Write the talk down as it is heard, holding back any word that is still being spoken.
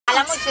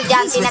Alam mo,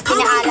 estudyante na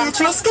pinaalam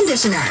ko.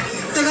 Conditioner.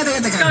 Taga.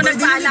 Ikaw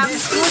nagpaalam.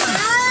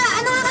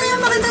 Ano nga kaya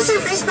magandang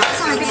surprise para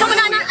sa akin? Dito mo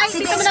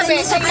na,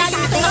 be. Sa ilalim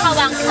itong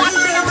nakawang. Sabi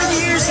ko naman,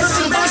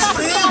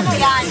 ano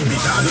yan?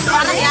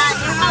 Para yan.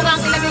 Yung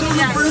kawang, ilagay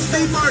niyo yan.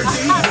 Birthday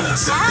party mula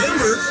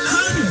September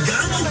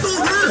hanggang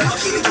October.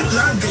 Kinikit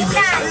lang kay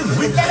Best Friend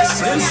with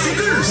Best Friend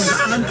stickers.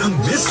 Saan ang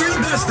Mystery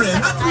Best Friend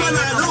at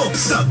manalo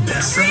sa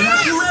Best Friend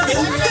at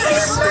 11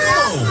 Expo.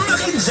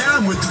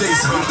 Pakijam with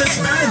today's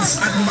hottest bands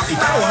at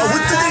makitawa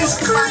with today's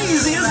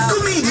craziest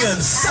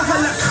comedians sa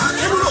Halakhak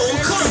and Roll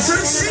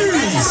Concert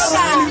Series.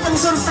 Marami pang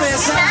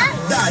sorpresa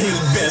dahil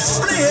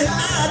Best Friend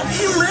at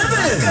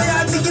 11.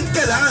 Kaya tikit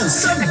ka lang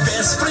sa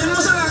Best Friend mo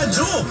sa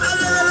radyo.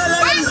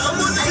 Alam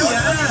mo na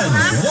yan.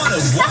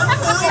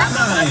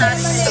 101.9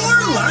 Star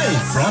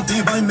Life. Brought to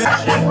you by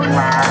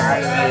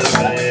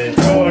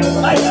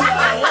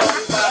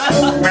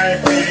May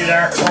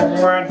pila kong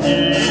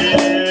madi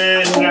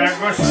na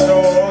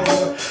gustong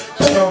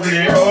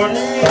subliun.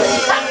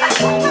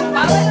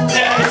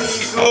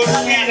 Dahil ko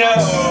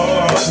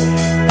ginaon,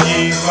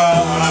 di ba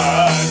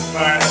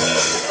man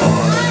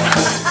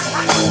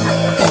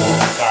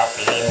sa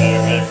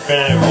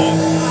pinipipili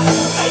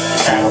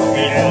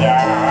kapila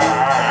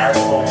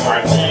kong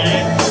madi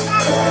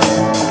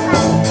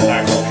na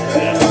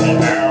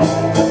gustong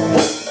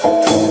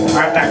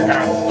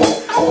matakas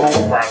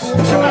kung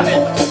basto.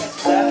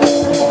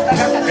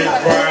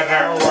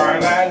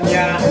 Wala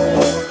niya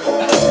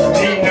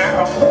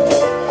dinaw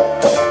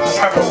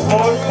sa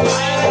bukod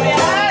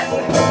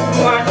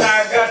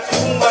matagat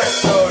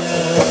baston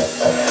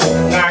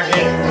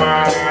naging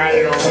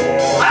malo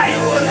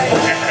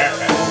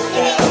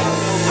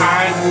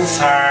ang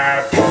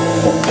sabi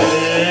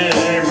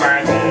di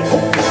manin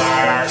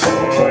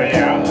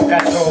maguya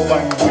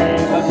kasubang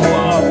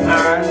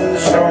ang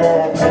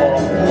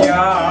sobong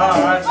niya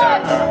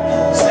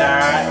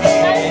sa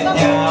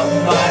inyang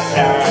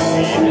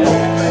madami.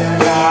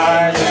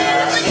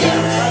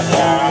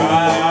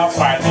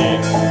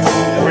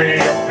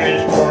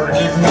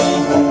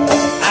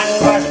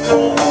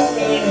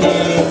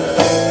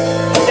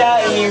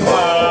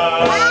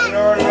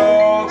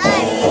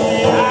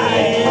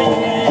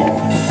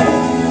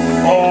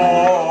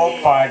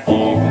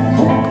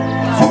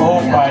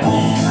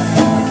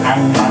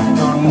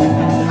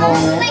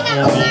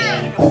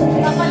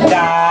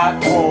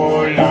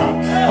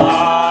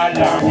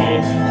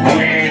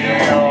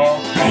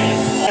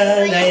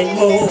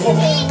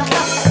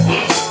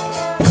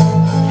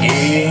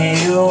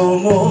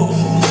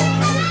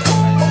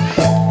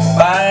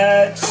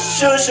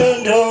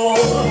 Susundo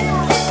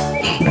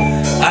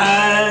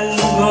ang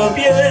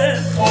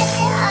gobyerno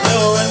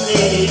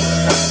ni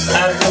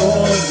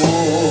Agogo.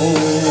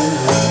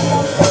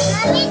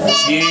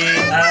 Si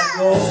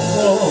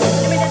Agogo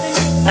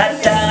at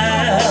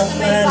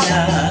tama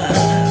na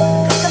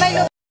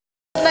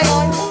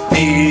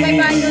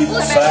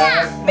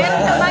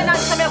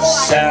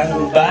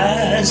isang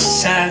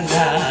basa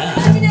na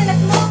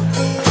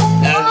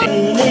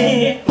natin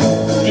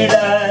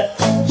tila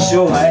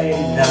suhay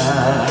na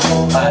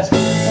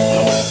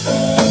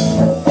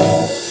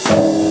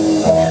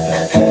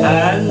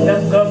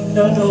hanggang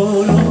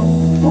kamnunulo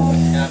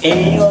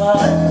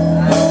iwan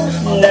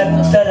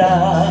nagtara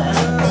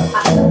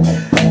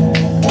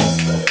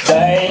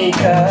dahil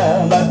ka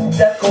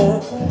magdako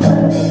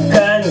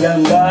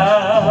hanggang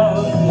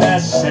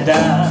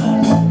nasada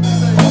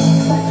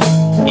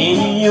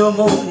iyo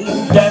mong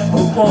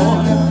dako po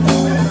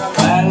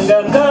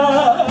hanggang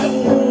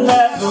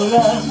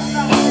nagula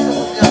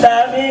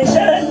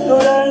tamisan mo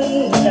lang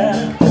na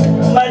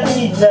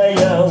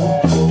malinayaw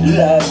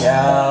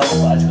layaw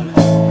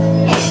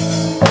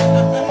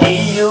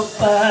iyo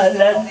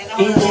palang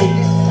ini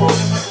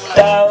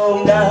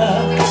taong na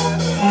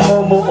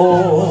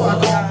mumuo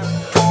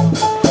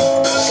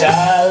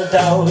sal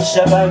daw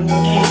sa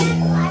banggi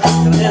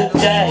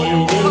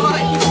dahil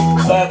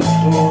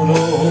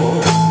pagturo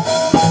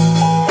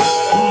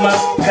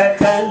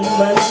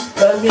magkakalman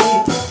kami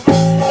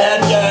na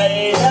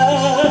dahil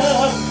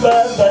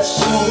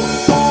nababaso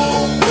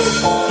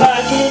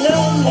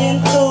maginom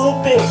ng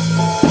tubig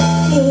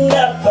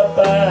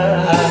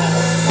napapalugo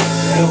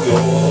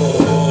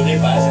ni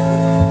Pasa.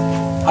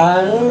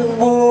 Ang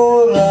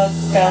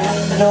burakan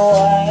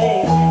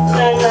ay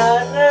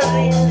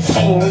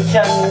nananarinsing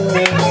siyang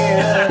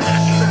ningil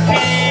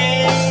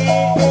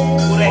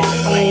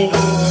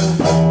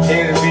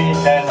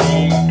Silvita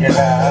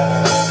Nigra.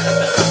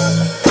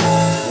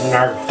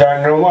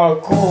 Nagtanong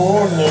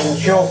ako ng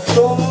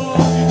syoktom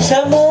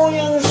sa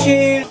muyang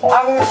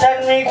ang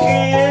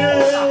sanikil.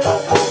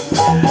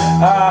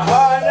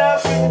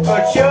 Hahanapin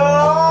ko siya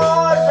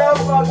sa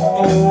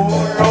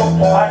pagtulog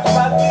at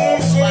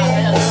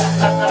pag-isip.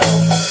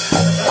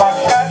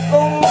 Pagkat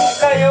kung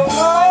kayo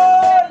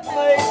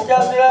may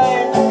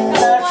daglain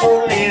na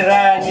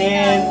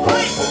suliranin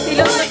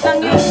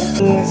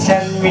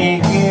San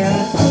Miguel,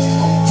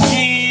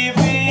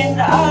 sipin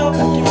ang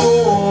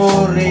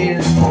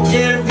turil,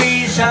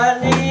 Silvita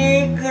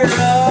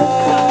Nigra.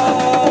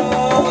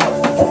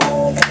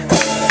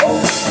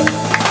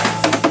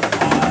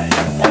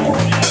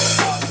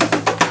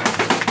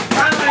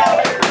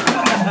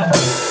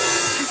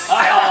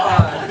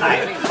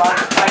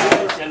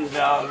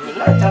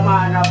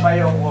 Tama na pa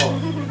yung ko.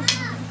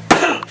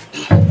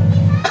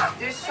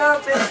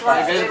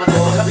 Ganyan pa ito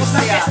sa pista.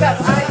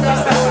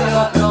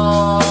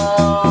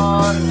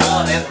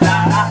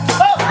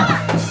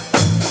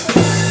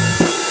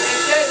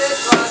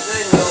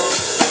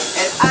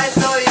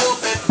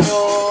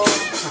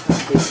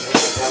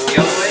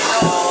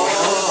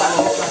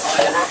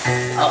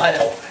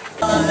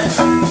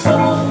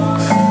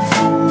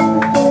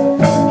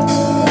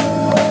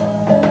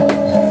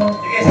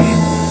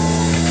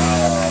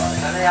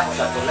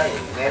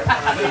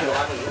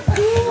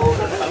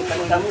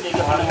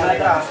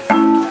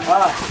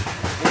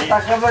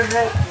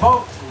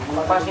 Oh,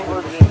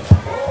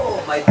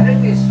 my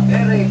dream is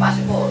very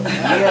possible.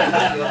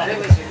 Your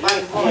dream is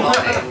impossible.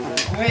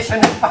 Mission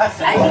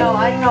impossible.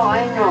 I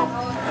know.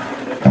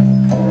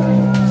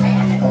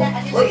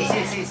 Uy,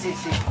 si.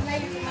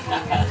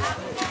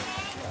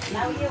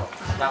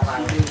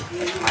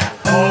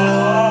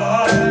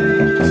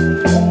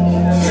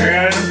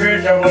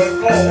 Unbeatable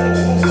goal.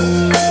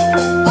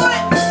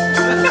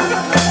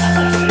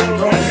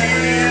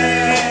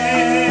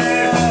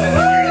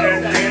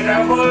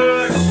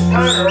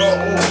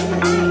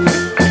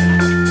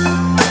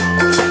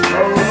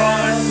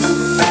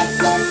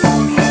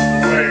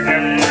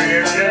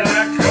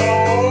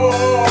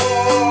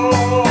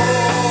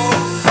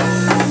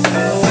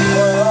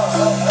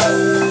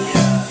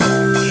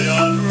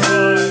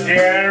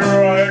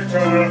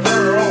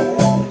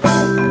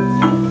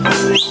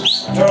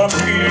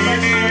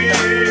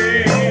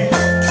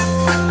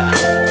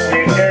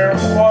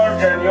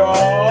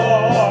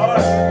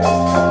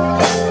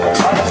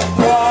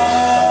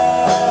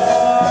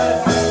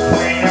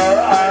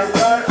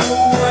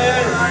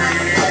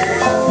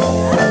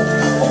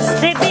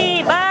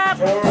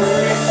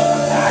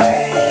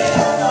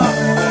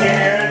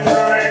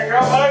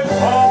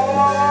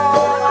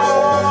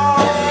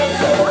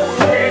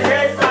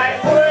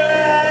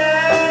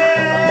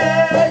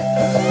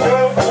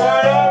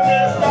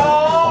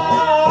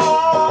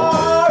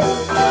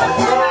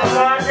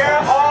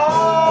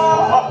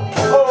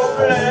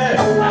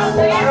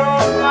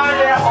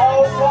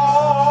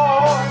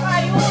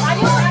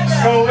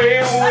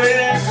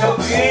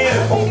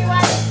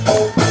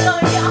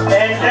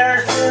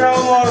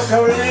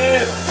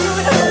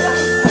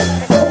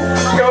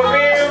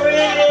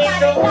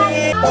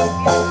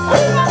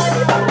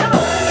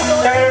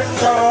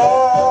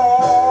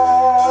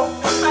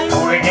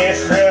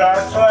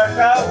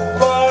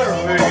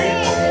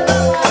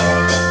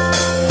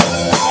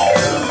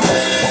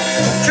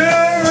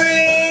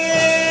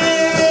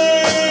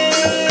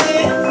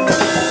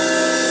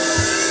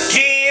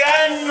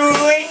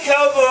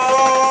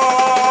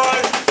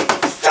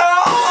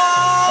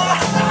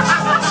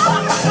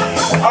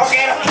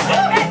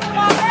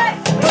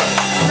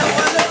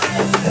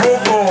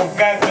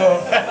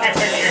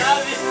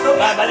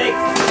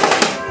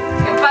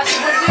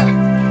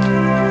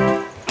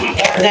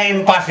 Na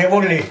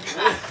impossible eh.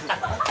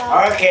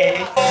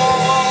 Okay.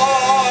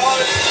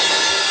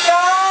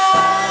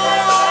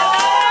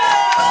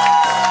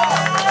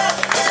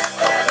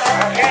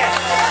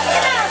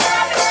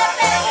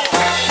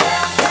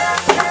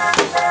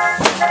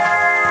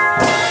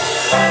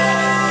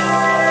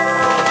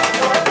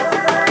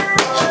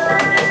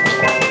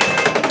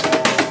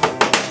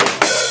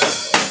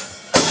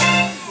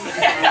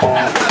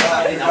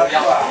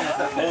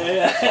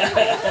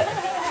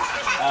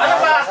 Ano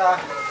ba?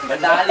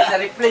 Bandali sa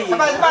replay.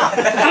 Sabay.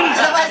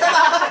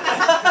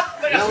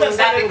 Yung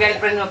dating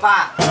girlfriend mo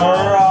pa.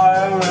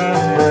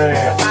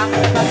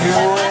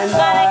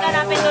 Baray ka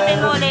na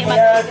pinuli-muli.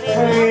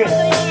 Mag-agree.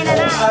 Matuloy na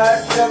lang.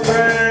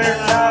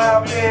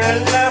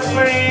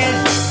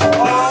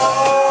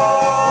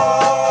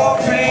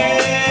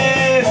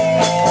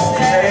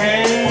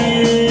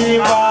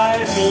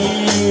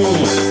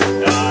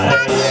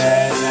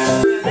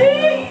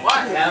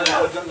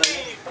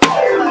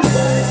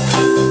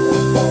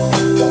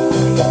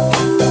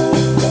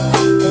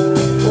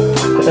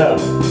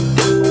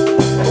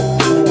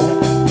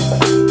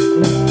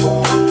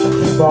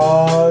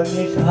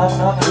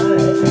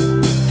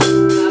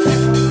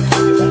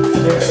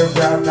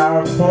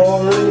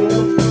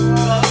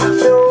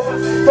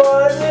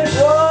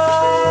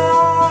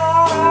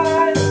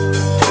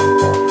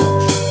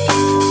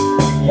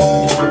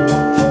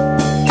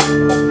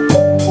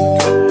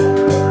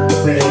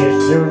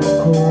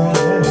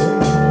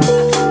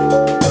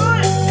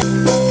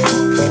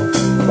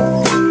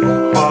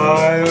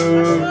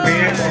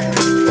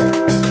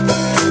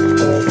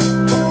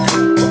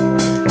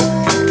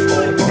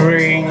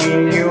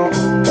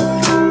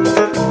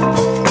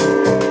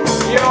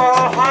 Your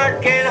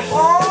heart can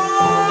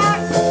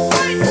hold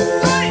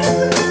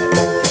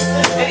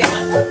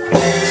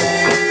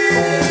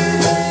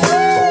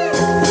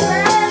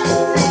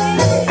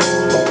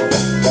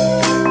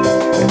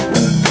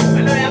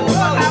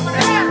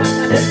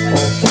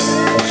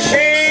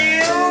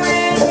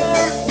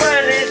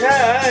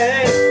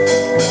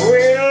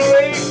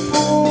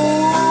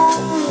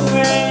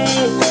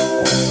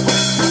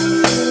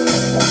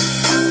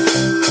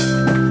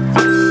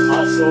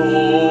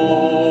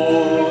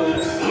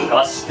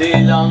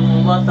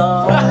mata.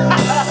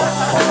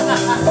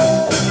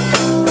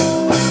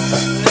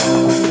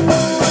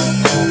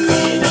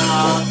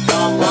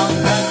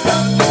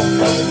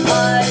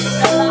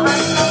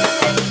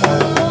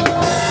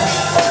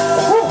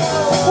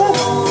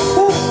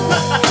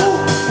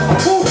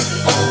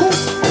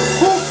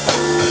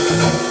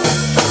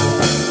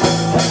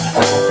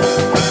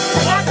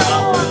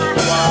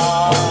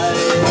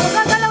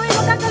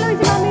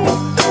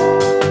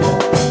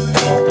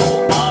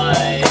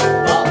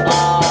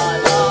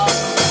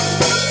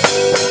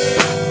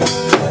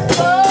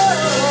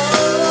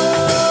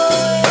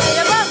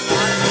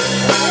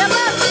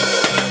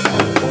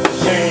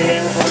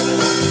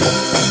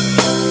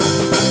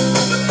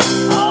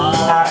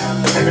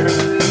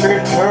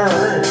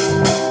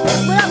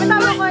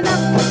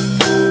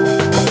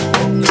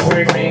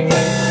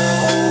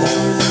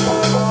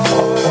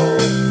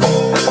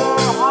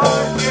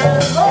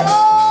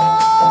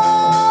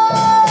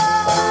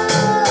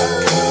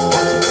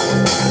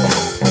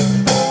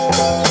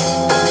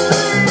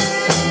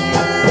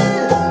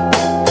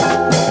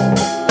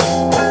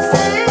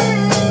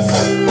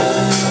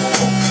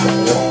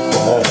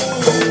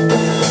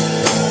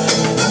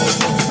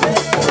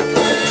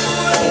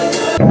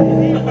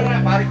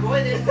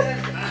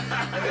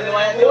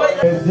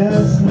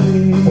 Just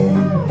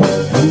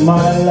live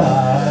my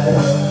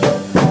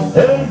life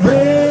and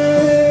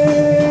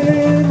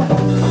dream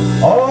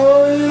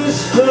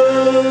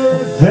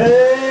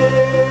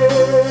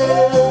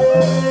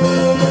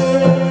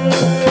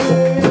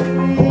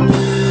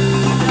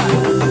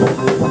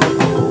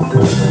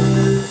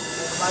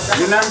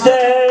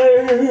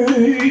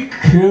There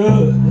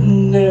could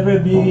never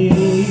be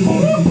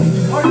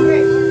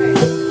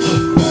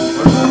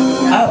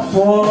a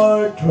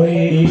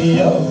portrait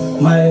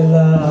of my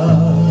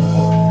love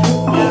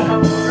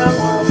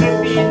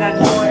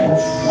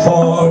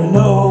for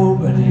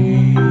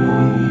nobody.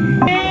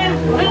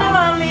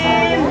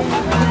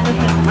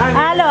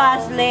 Halo,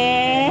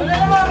 Ashley.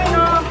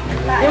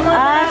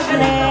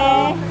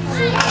 Ashley.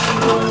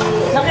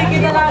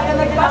 Nakikidalaga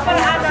na kita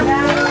para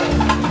anak.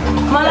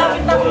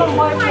 Malapit na akong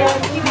boyfriend.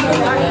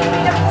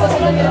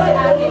 Susunod yun si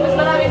Ate. Mas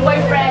maraming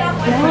boyfriend.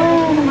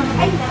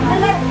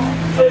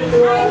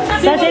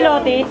 Sa si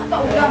Lotis.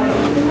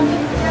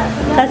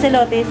 Sa si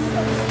Lotis.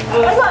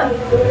 Asan?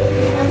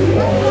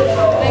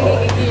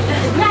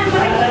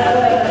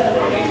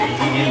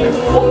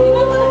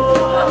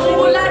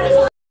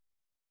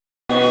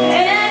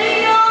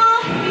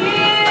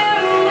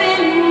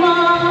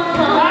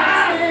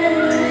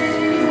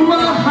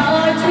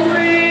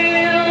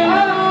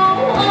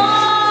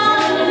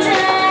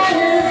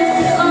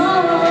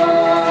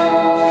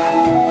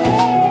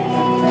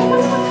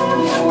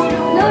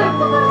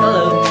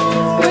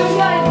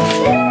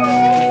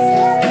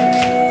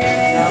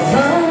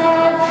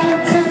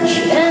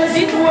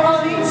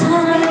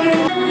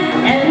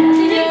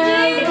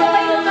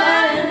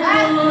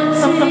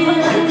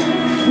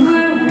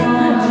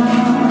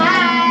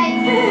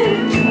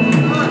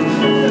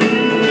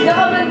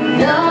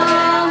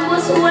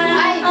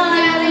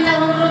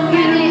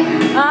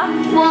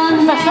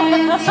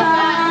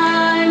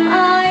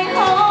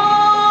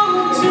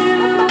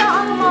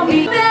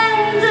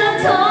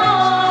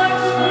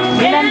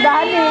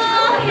 Ginandahan eh.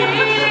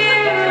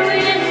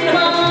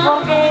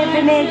 Okay,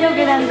 pinedyo,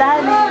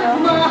 ginandahan eh.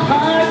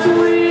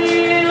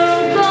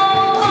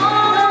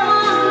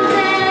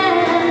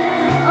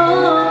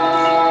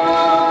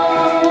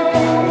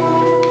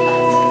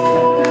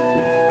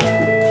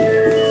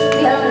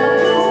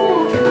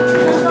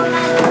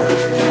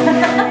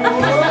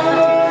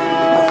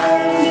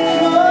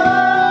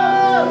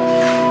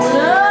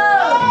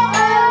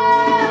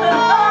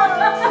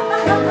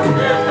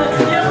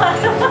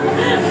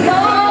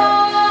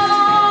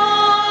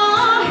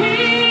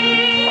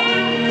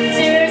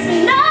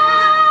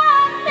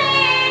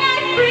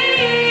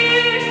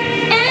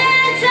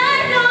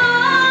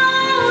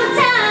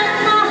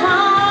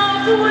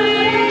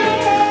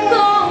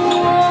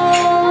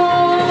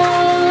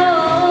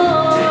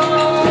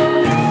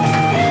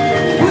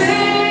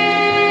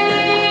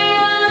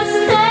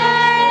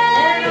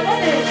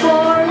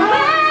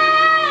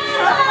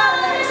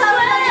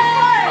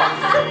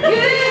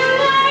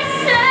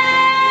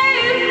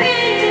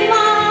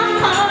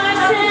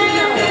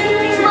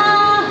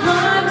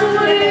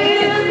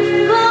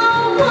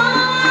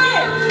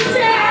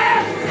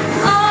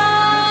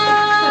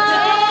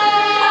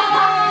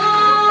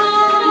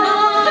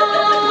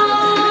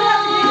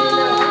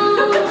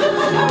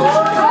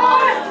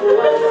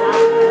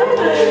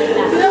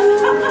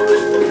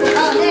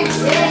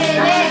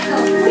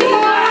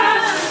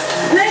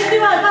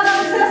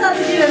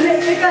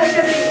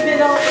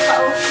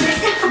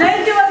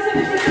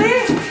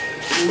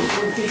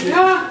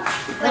 No?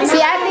 Si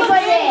Ate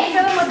Bode.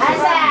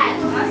 Asan?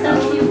 Asan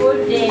si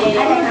Bode?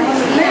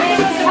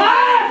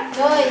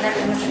 Doy.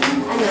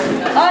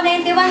 Oh,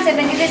 91,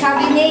 73,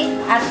 sabi ni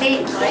Ate.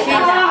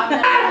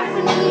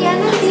 Yan,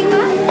 di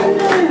ba?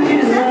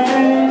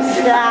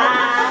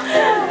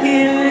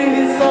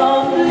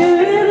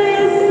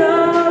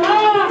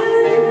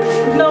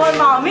 Naman,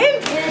 mamin?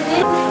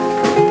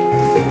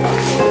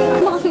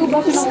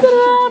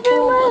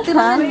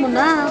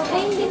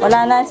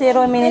 Wala na,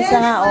 0 minutes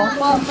na nga, oh.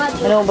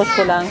 Inubos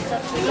ko lang.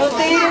 Ano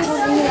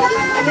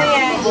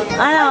yan?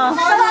 Ano?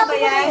 Ano ba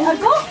yan?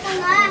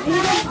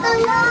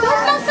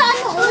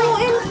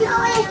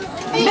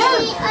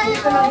 Bel!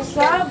 Ito lang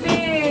sabi.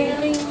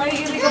 May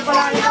iri ka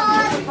pala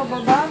sa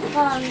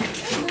pababakan.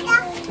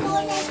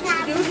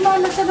 Di ba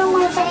nasa ng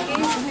mga sakit?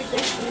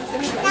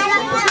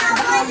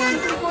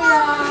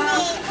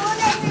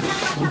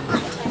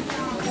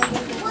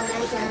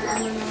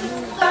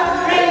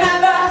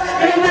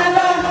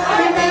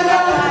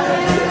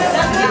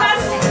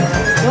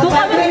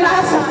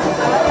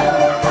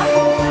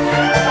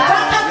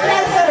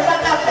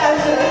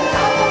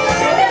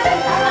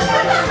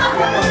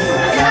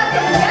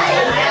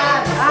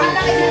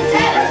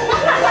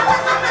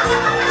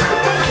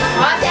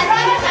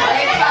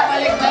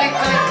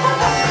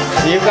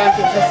 Yung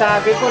ganito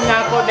sasabi ko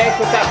na ako dahil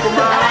ko sa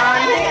kumahan.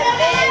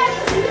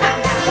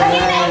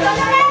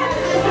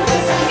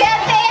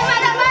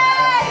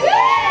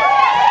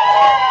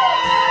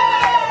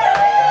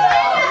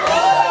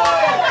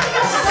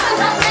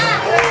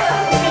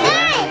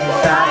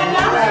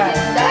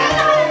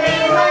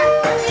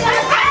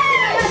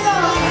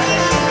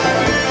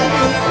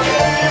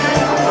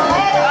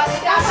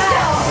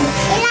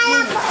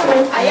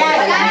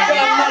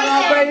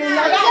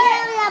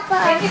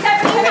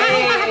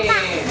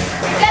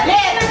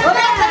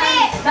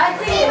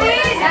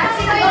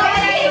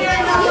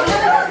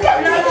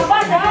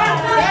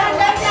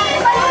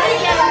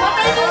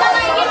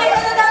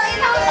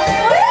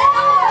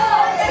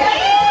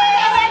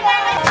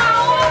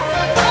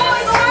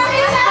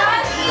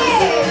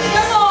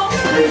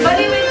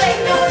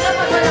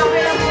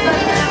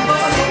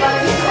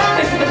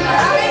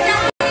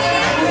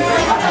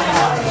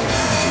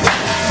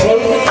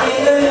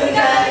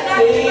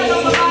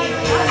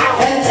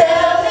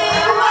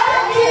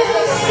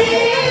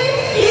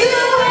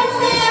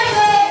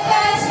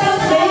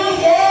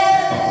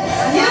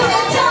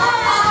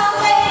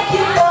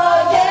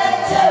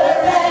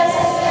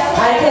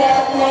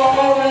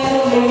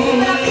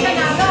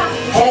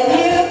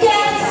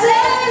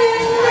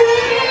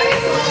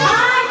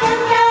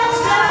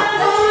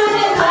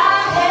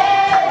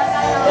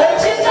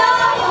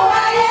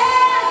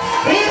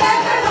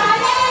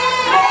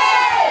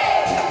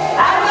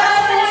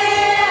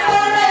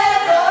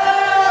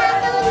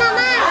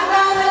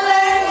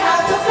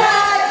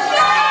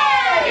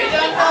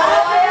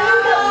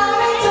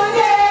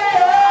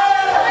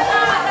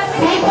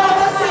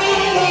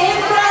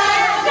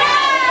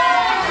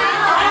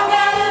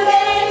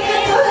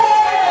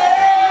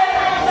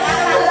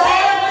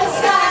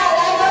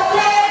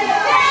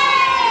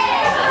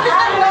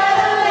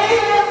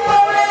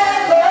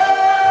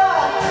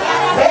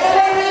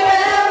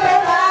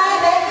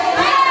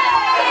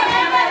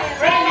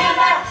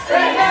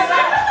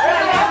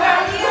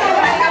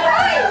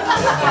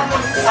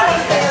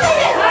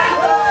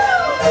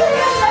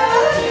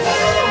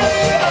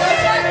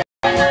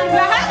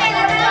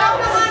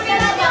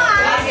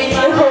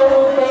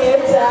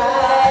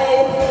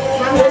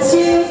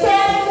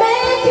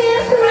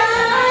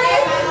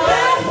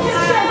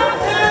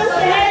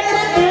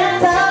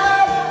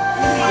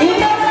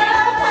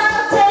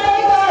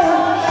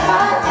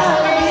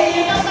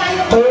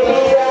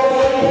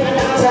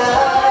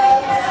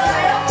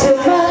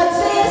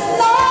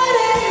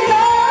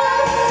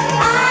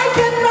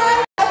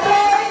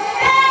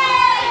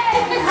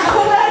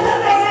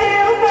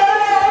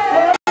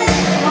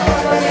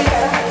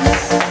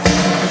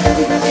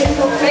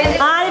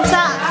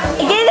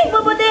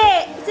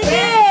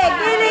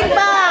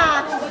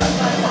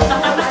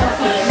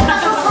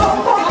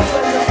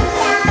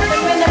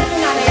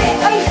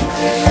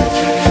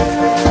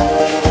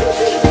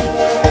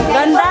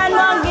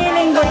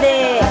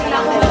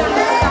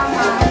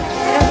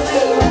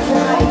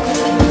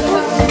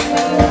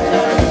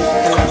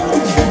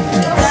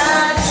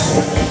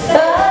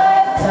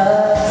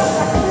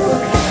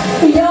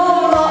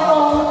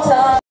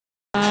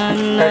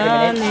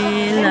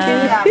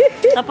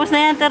 Tapos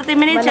na yan,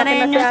 30 minutes. Yan na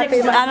yan yung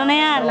 6, ano na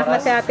yan? Anak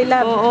na si Ate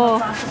Lab. Oo.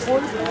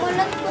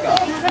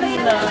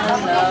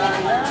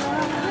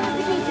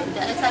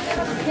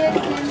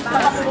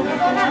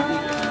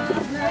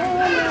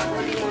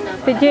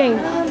 Pijing.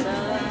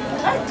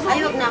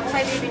 Ayok na ako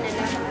kay baby na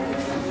lang.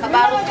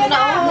 Kabarot ko na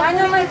ako.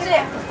 Ano man si?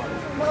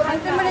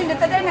 Ante mo rin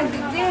dito dahil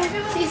nagdigdig.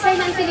 Si Isay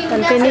ng silindi.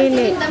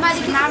 Kantinini.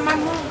 Mama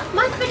mo.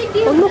 Mas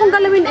paligid. Huwag mo kong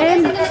galawin, Em.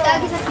 Kasi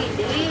nag-agi sa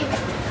pili.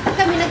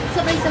 Kami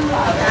nagsabay sa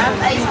mga.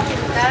 Ay, sa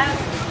kita.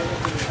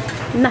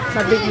 Nah,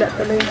 nabigla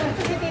tuloy.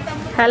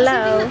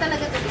 Hello.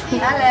 Talaga ito.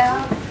 Hello.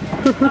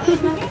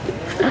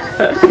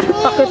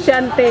 Pakit si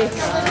Ante.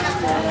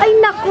 Ay,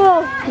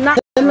 nako.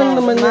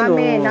 Naman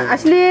Mami, na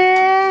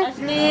Ashley.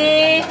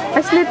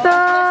 Ashley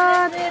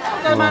tot.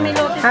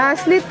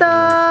 Ashley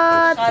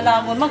tot.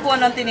 Kala mo naman kung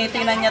anong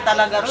tinitingnan niya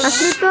talaga rin.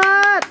 Ashley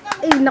tot.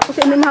 Eh, naku,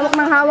 si Inim hawak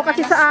ng hawak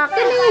kasi sa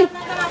akin eh.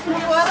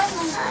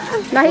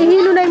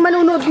 Nahihilo na yung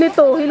manunood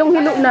nito.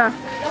 Hilong-hilo na.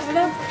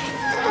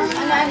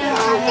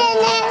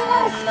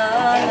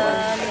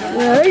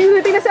 Ay,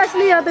 tumitingin na si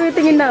Ashley ha.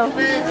 Tumitingin na.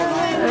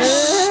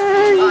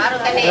 O, araw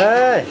ka ni.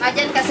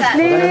 Madyan ka sa...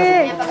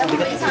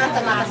 Pag-abutin sa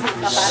kanta, makasip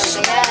ka para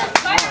kaya.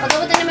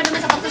 Pag-abutin naman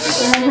sa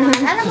pagkasusin.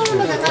 Alam mo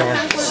magkakaroon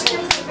ng kulto.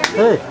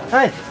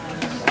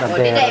 O,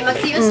 di dahil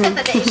mag-siyos ka,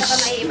 tadai ka ka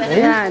maiiba na.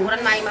 Ayan.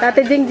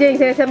 Tate Jingjing,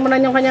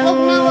 sinesermonan yung kanyang...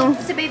 Huwag na, huwag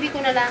si baby ko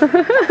na lang.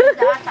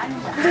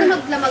 Gusto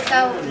maglamag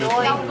ka,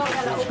 Loy.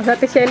 Sa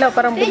Ate Shelo,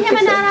 parang Hindi niya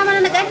buntis. manaraman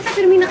na nag-alit ka,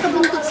 pero may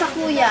nakabungkot sa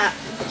kuya.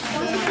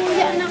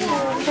 Kuya, anak ko.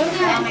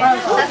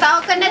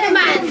 Tatawag ka na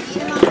naman.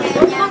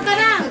 Huwag ka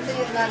na.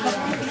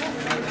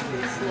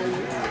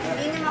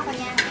 Inom ako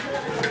niya.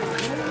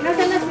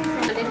 Nasaan na?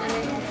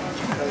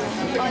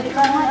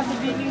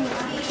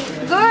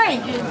 Goy!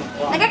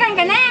 Nagkakan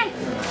ka na!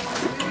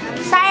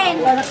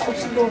 Sign!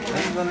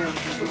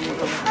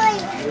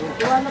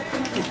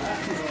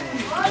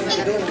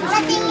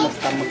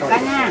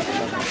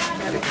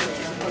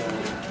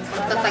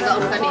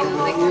 Tatagaon ka ni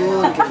Ulrich.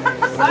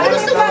 Ay,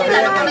 gusto ba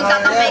nila ako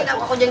nagtatambay na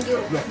ako dyan,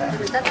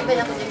 nagtatambay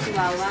na ako dyan si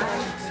Wawa.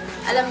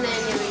 Alam na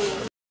yan yun.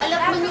 Alam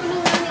mo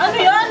yung Ano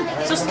yan?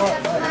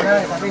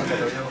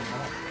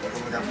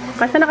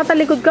 Kasi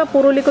nakatalikod ka,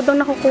 puro likod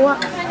ang nakukuha.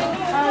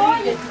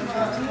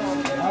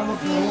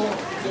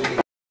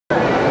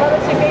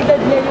 Parang si kay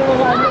dad niya yung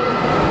mga ano.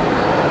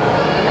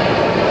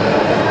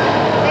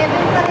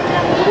 Level pa rin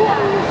lang yun.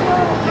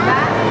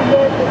 Diba?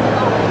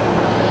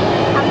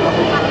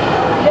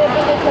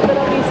 Level na sa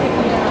parang isip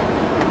niya.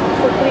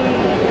 So 3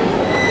 years.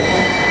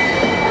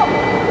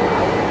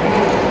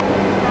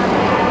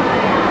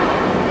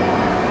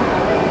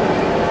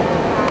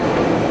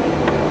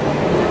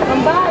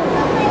 Kambal!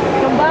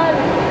 Kambal!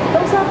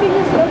 Kausapin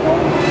niya siya po.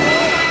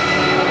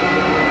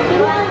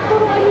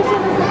 Turuan niyo siya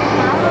na sa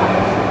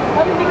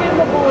para hindi kayo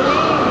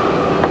maboring.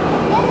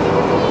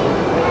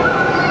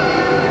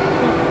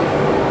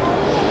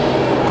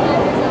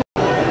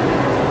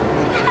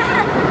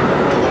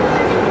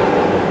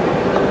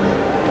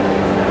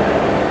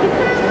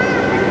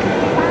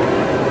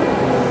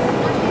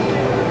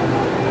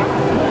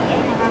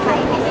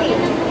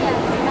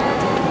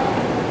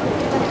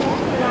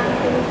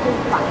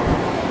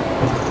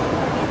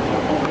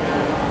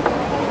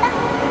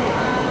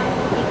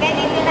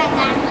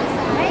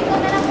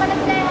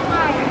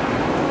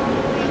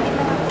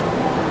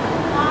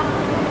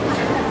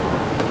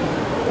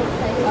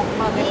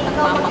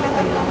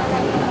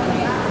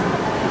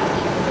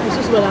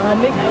 Jesus, wala nga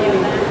make-up.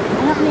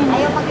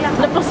 Ayaw paglakad.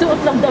 Napasuot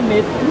lang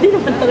damit. Hindi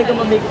naman talaga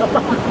ma-makeup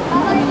ako.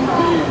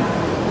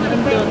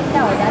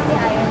 Dati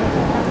ayaw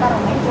ng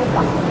parang may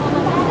bupak.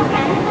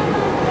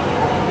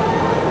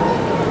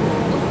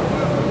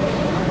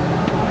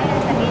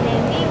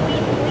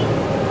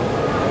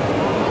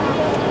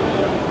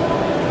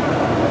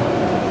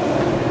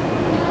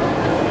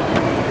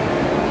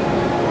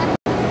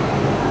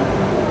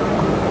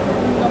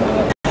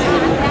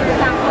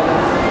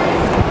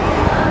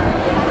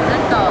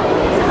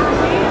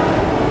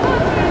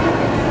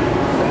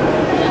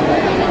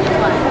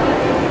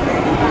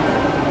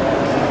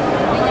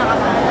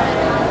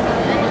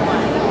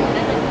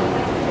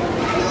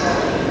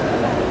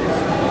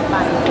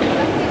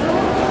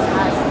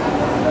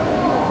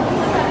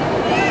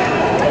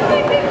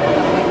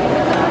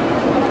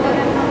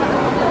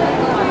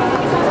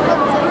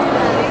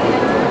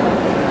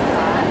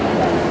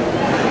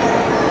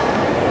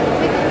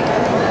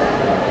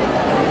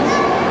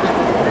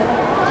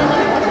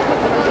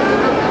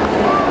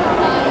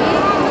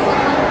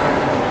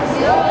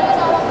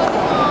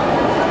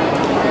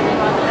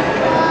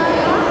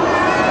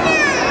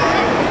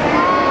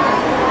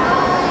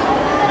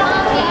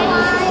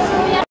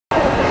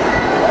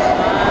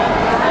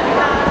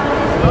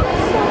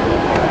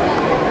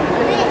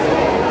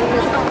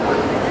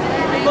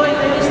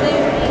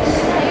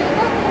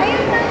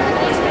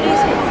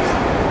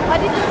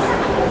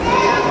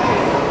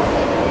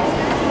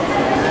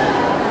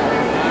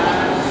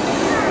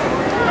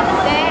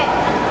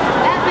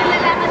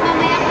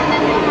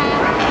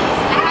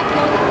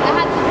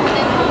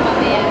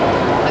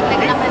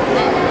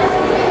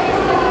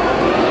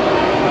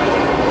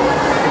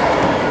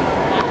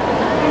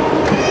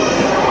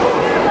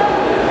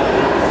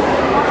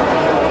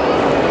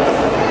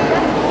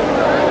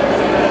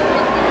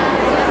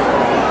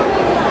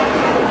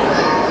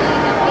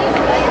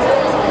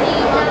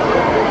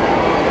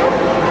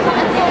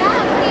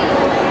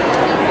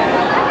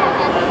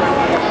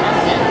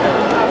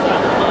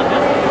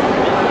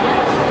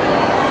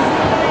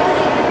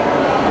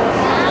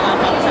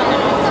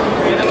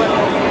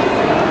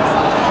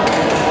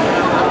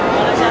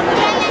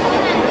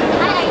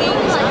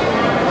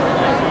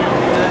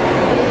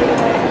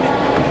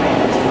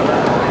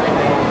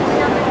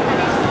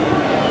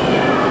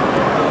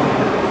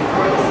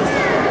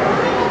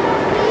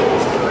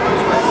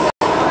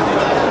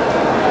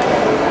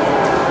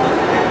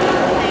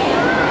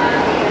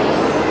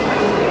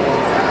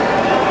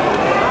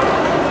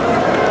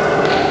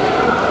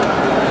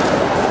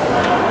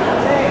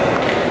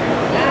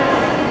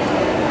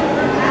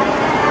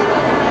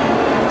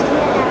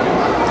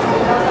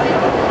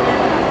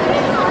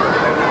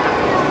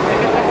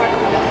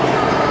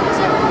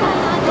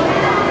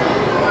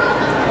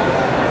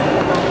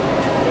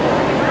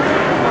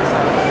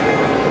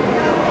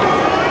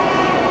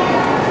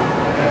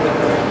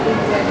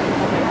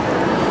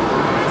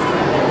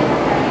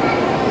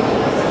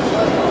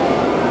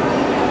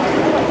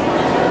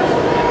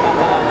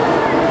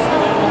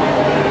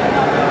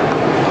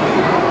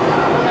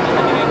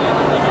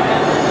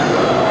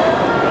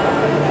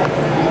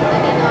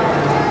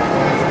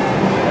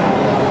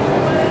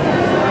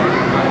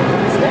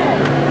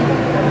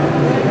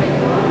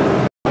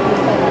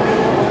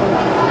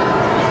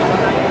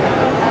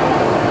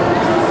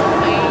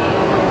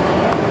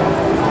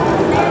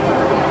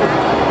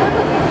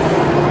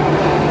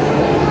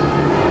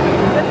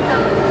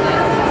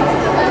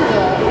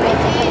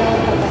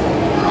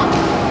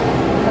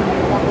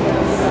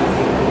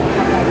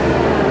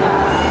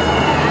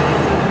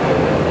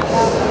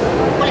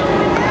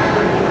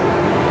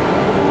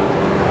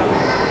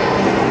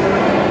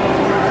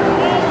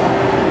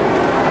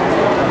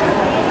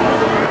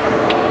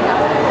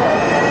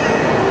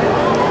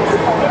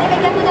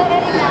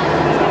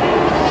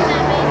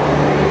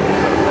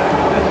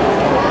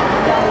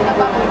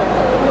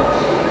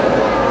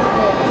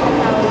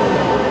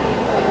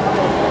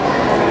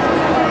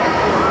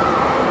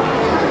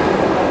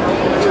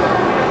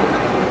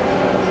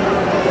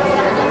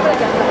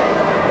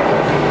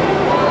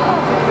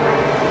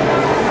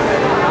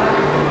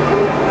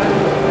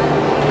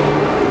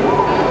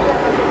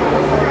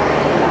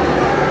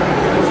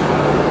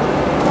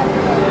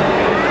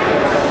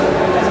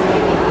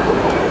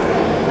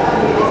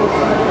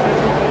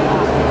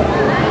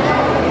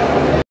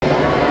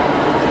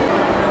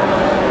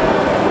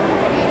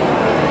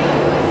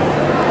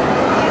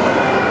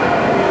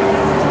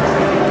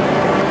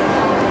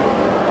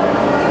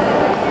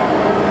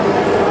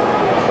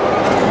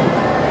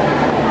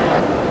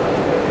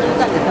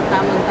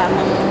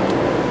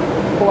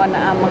 gawa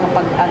na ang mga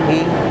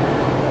pag-agi.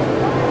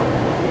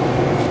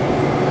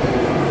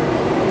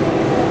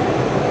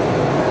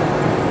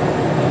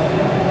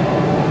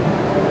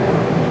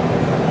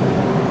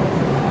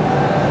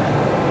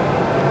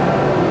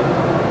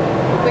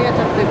 Kaya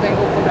sa pipay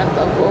ko kung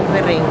nato ang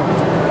offering.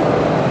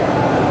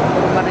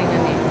 Puro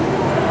maringan eh.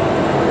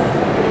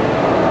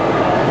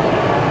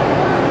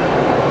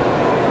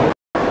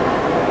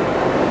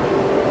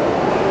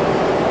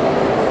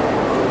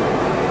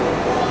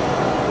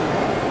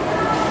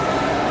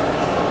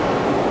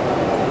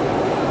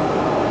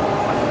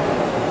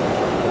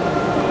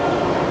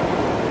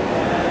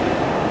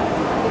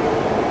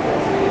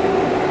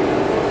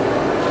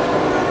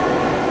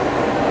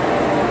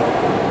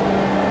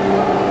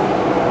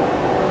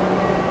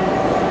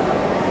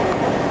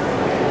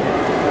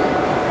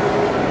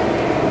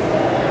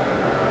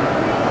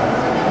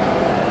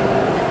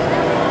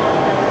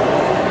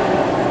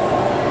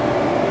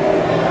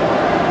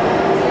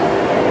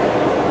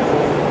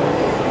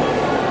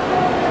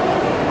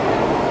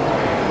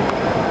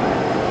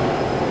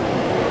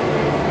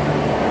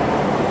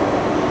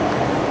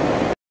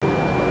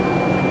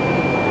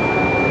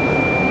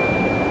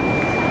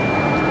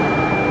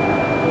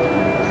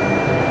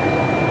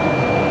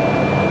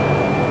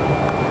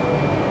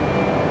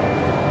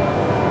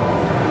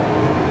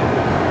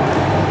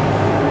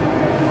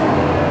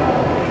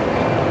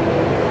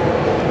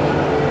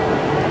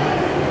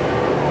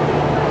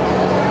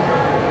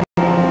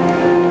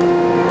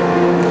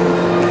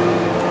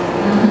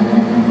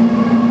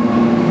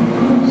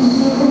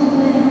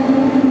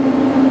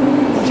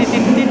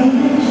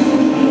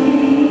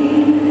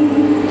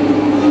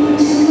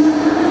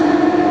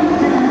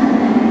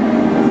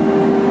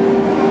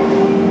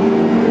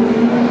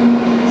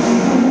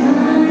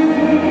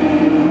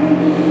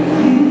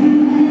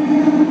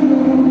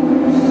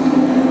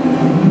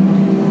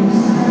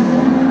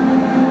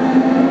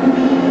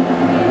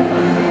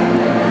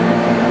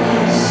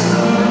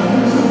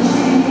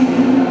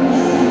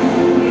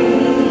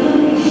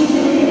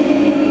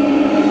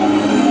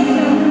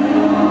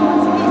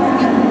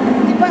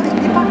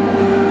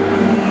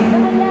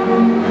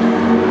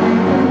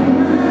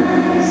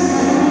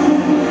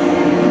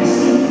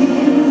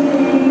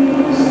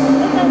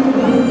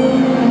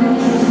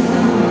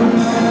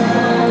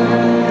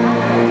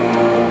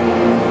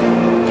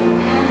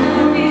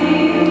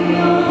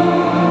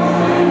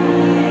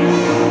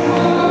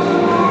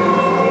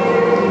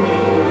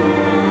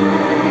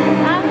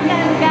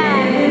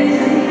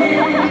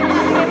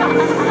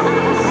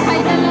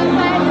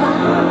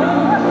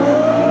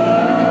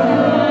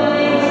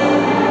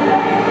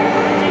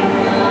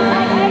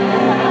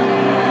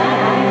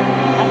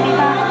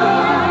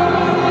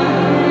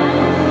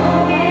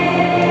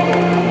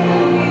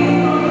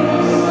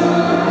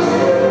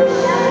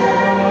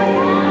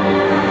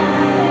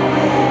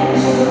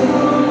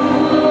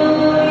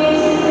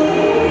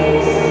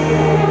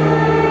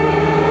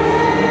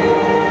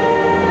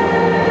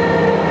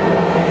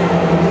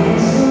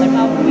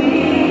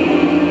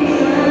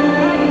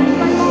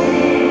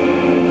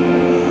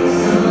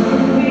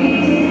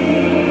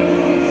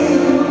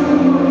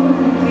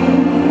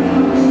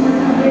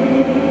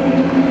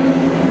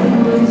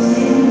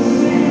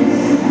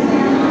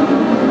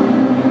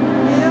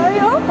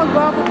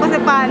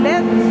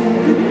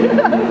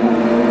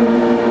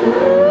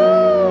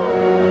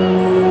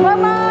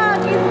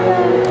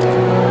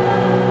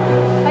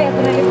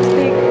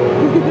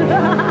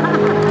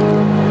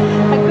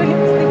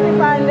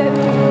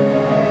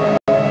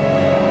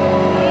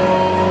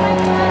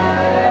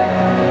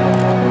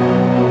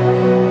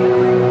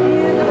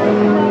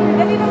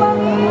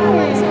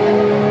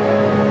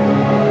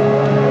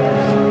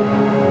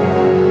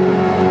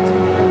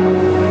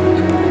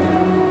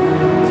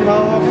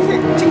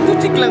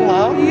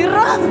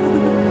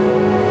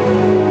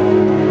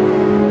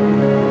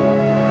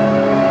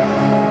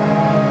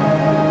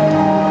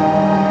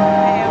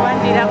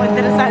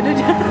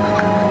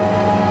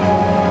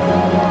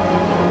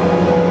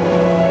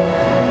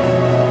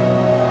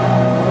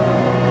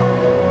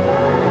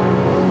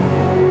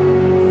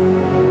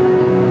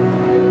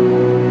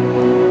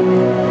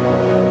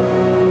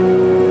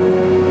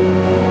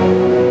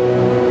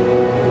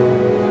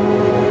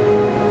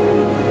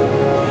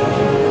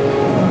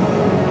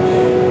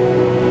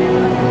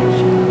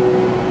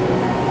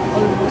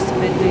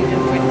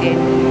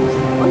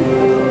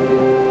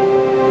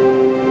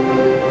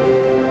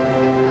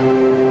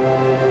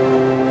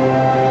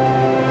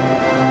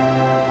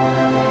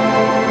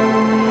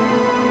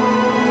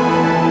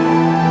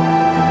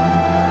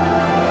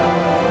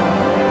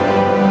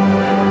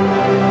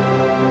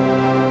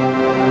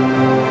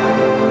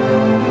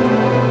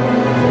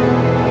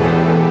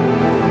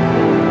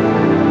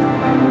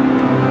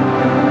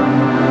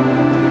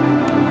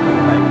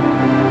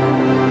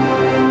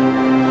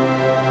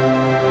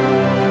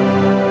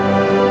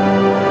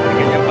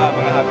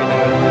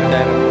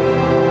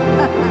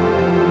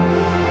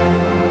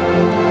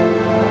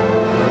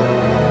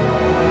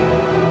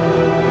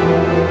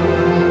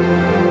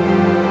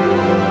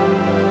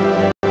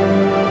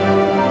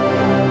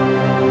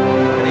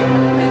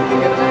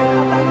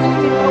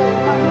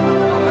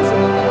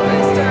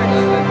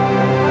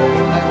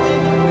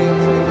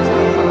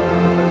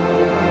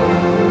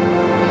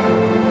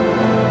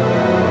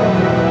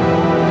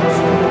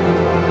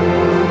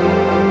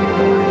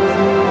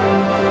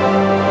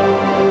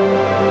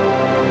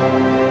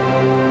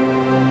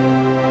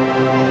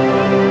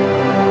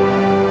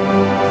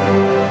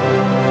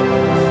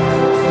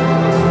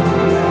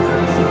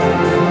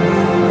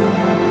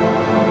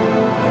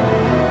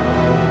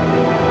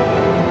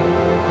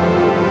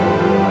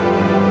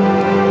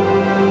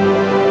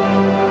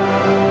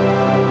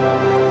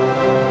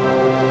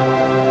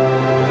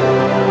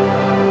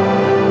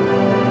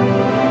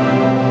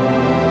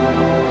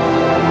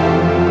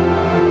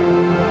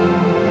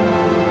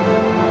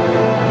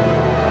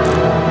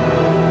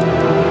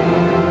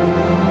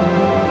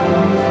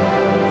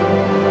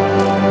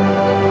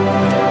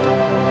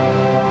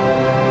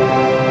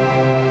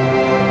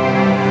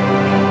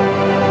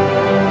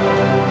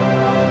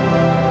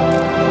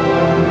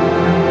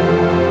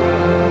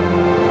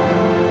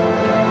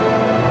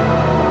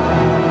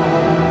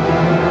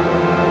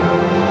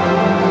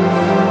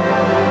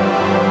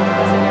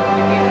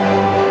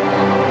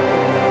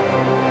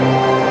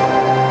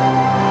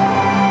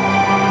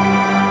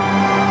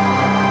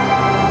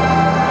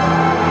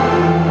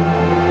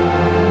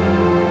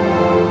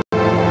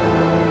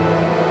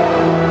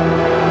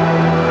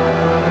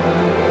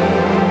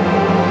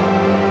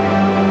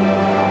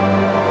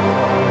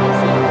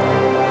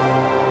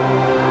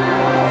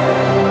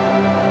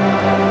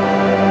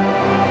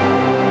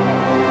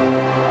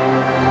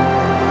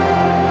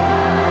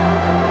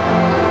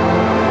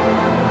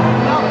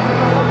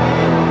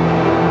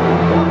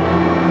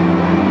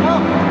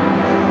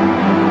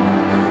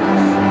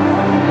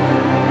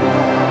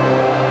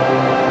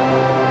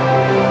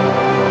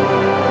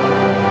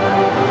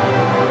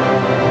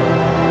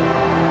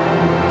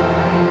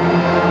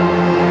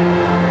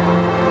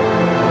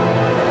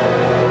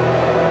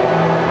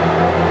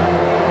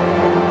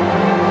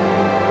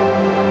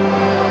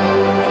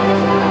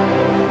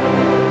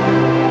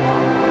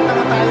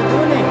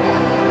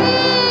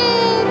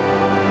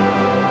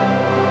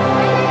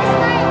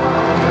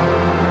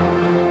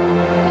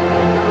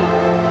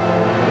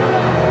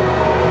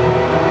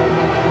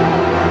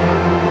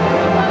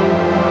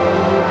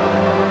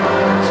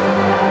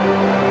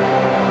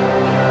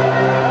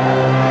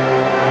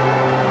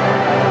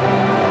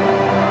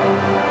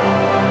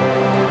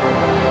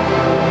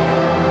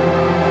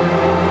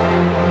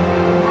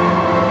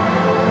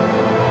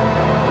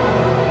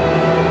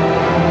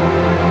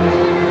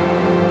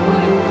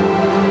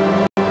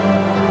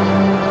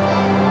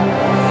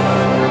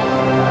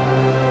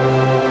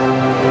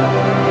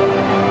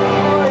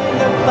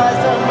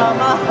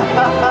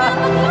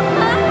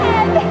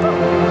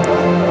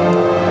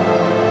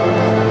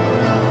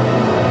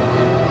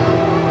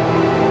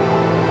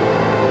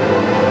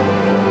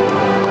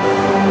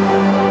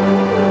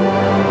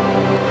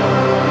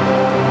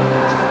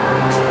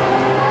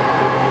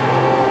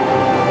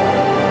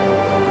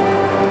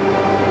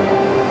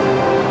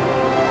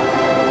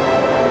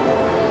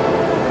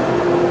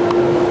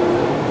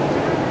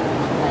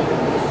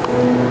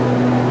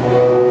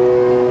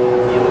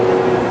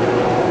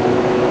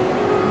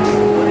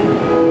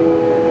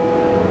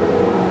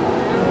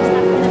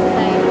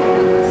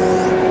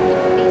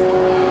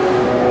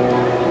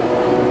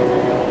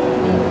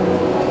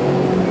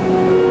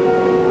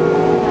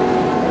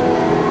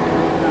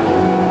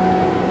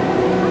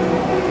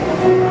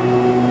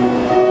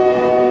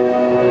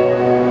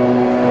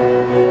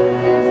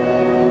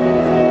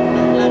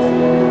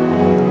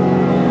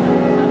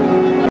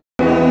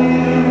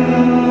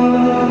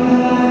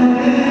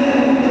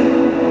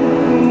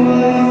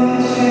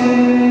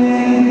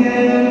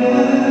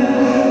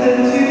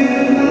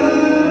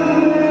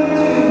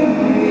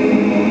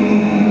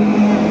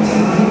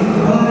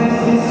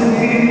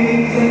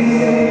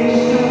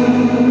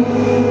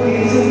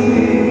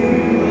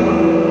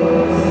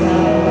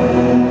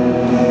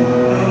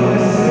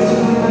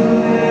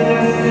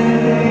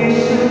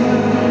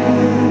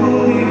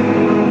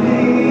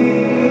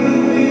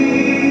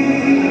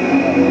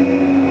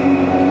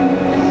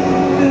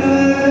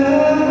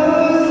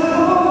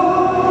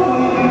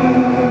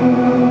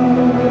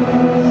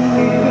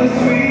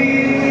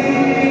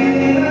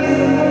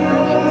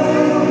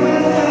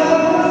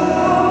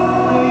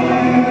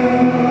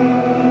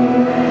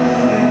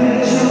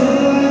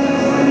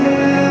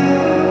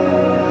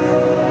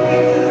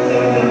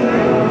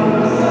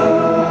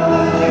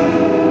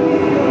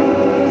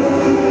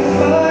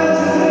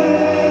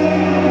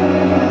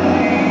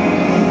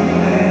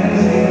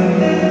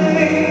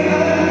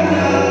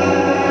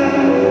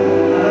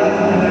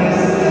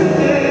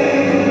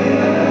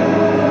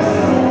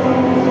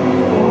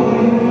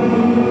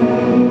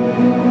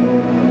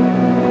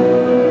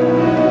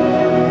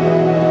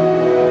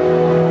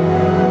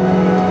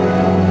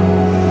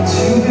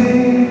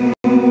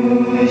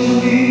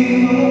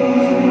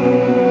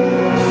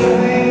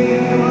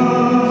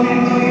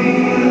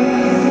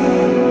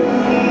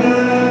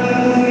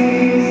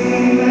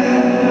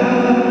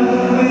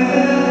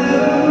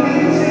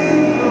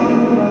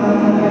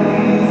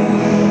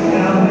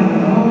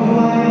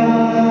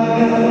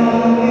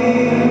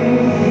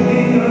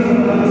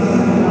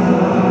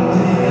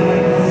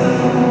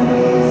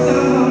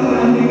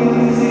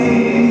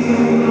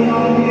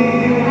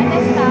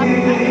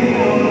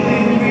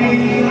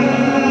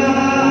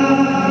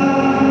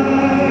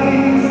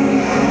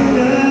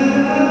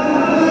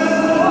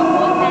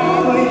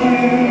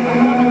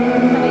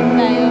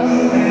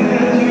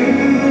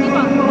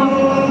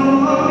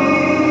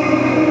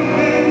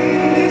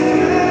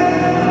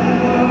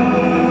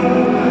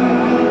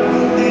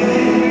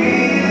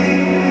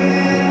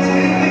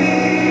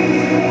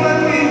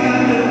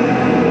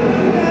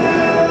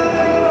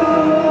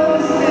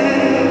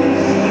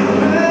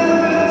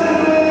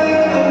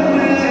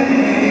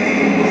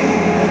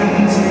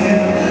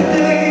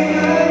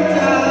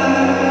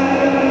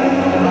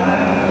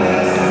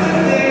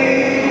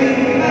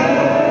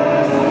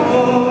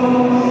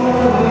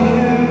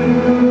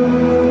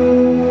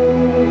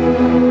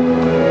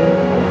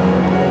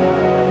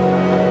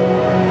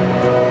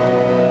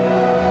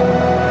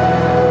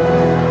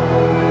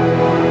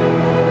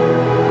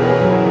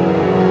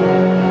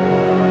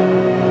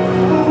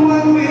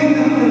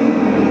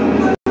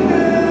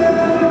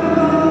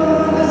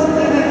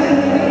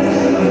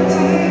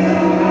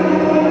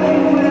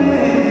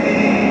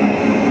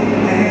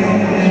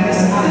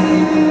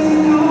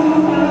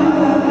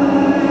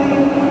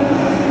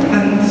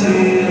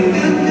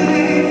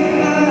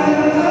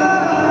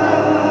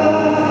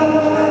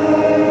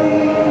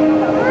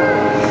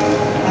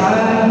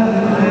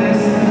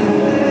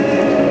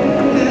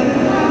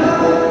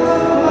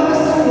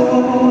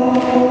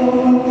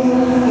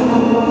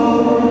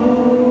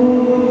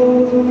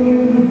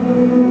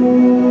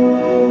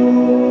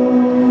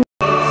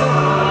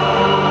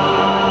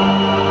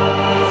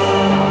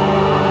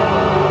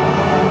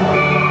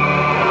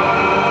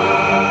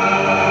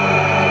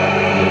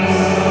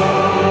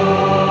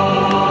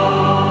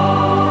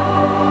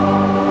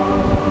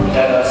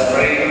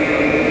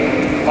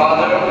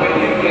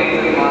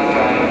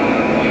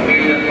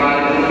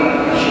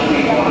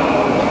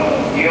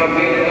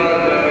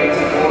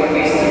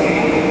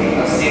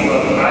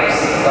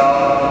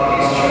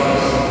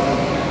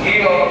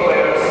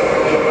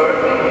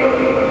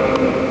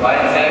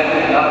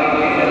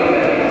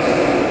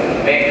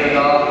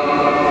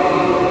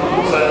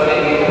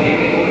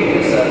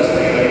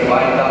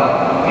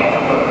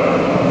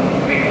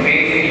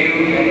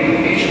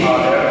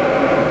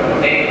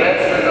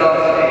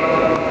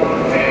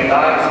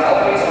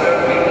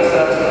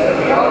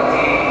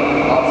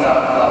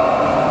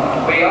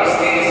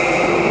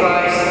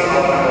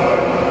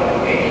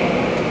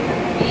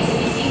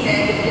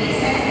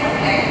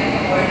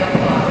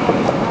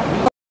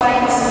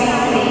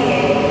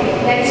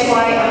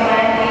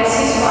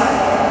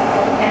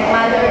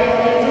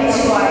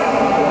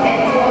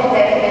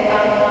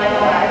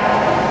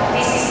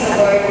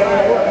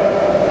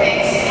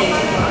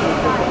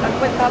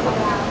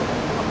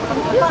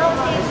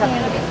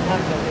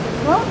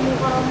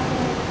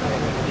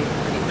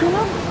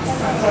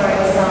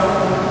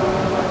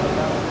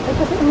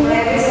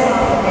 umiyak yan.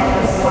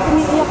 Pag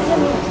umiiyak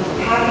yan eh.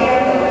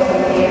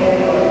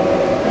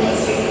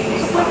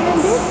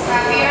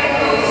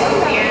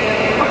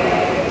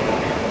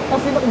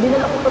 Kasi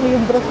dinala ko kami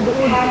yung brush doon.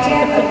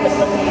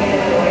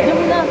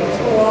 Yung na.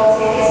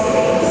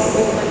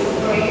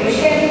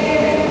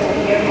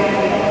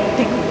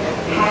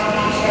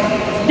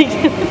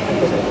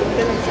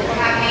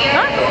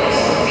 Ha?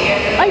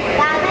 Ay!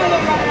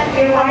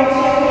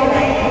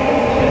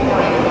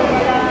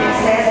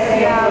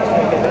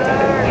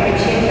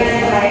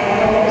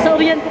 Sa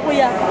Orient ko,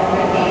 kuya.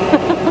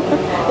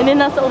 Ini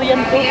nasa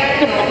Orient ko.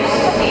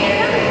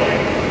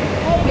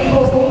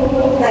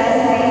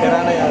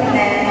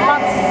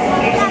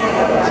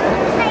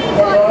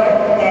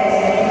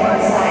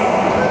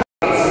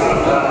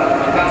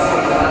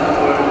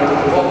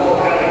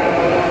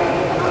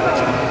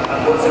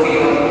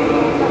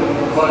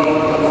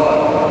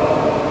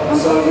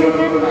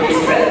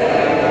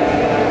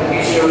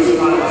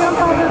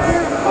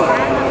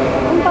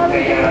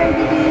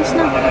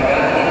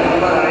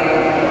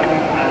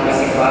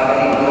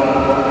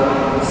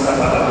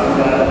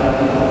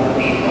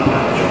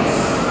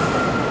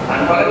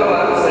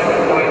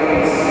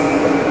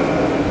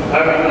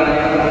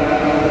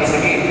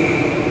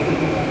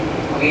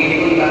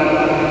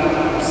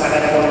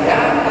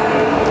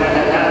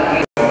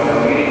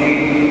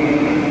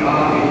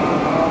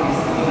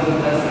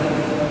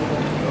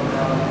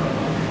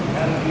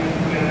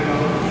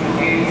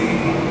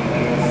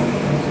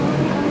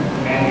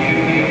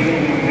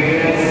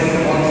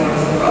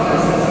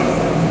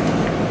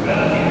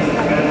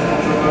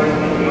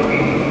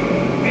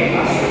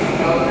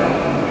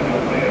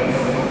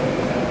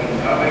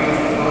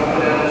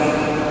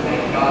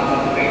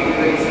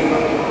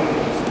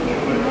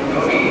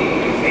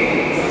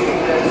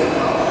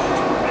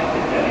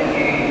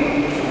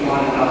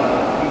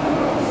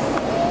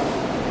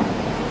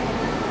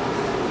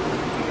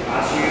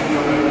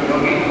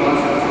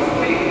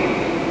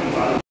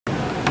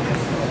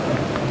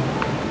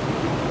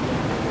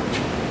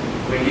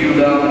 When you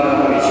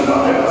love each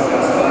other as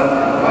husband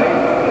and wife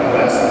for the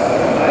rest of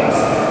your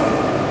lives.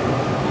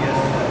 Yes.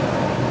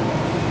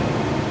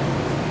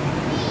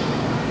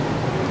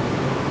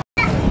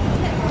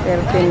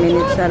 13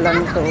 minutes na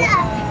lang to.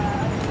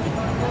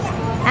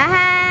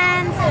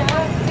 Ahan!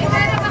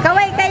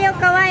 Kaway kayo,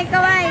 kaway,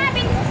 kaway!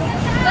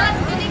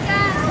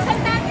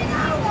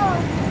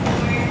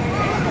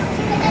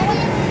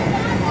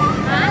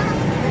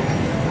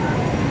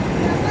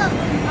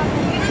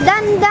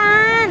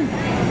 Dandan!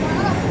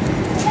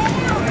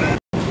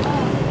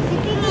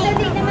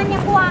 Hindi naman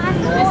niya kuhaan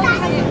mo.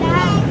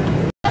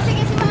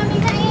 Sige, si Mami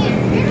na eh.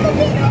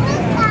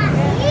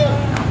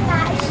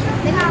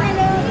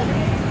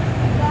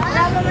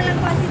 Lalo mo lang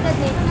kasi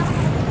dati.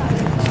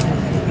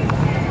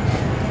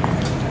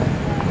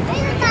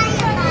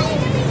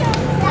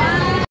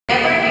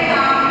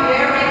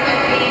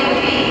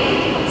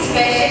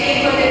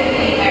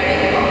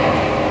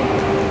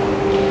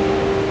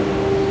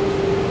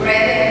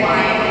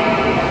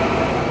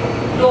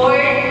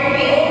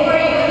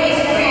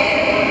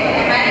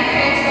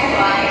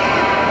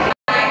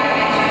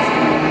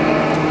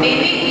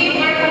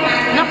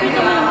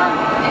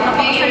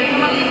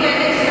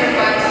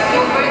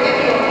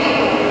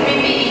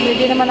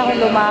 Hindi naman ako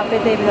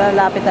lumapit eh.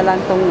 Lalapit na lang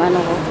tong ano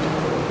ko.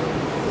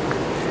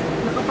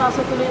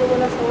 Nakapasok tuloy yung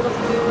wala sa oras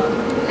dito.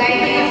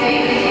 Lighting of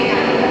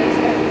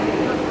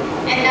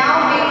and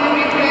now we will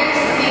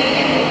request the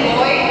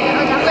boy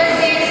to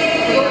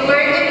assist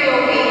Gilbert and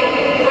Yogi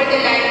for the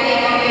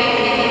lighting of the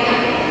evening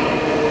time.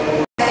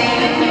 The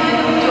union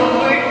of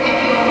Gilbert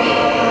and Yogi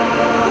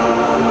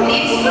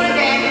leads for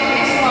them to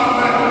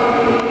discover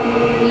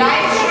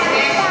lights for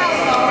them to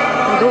discover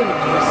more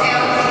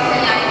themselves in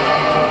the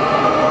lifetime.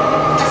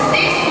 As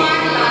this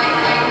one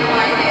light light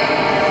divided,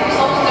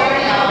 so their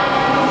love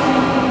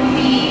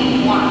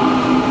be one.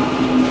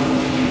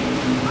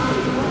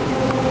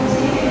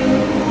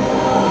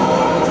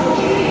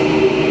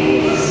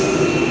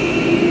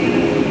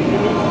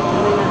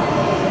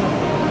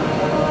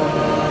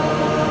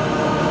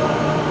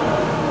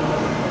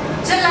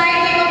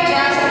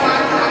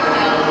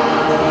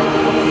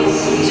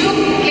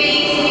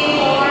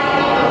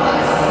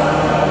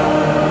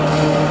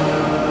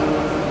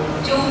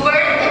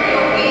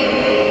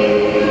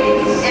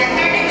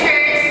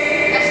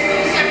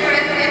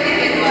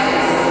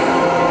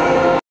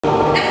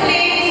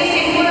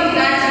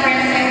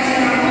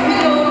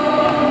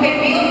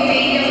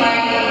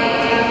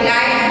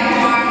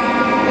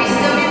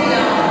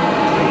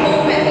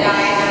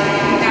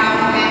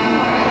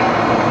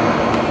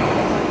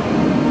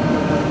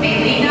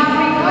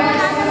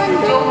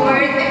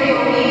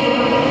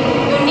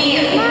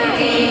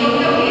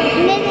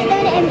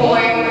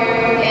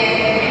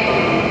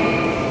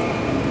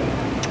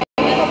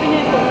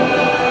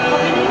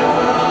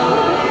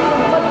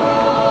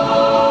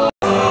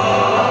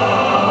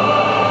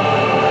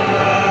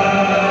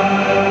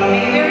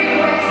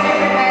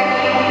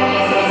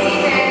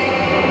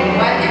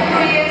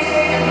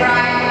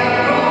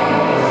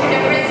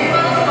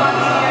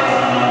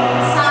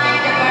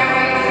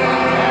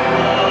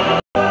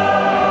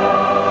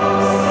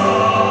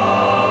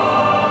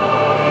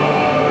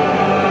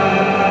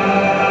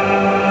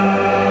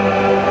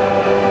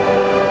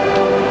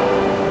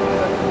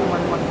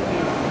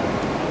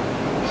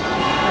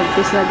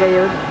 sa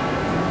gayod.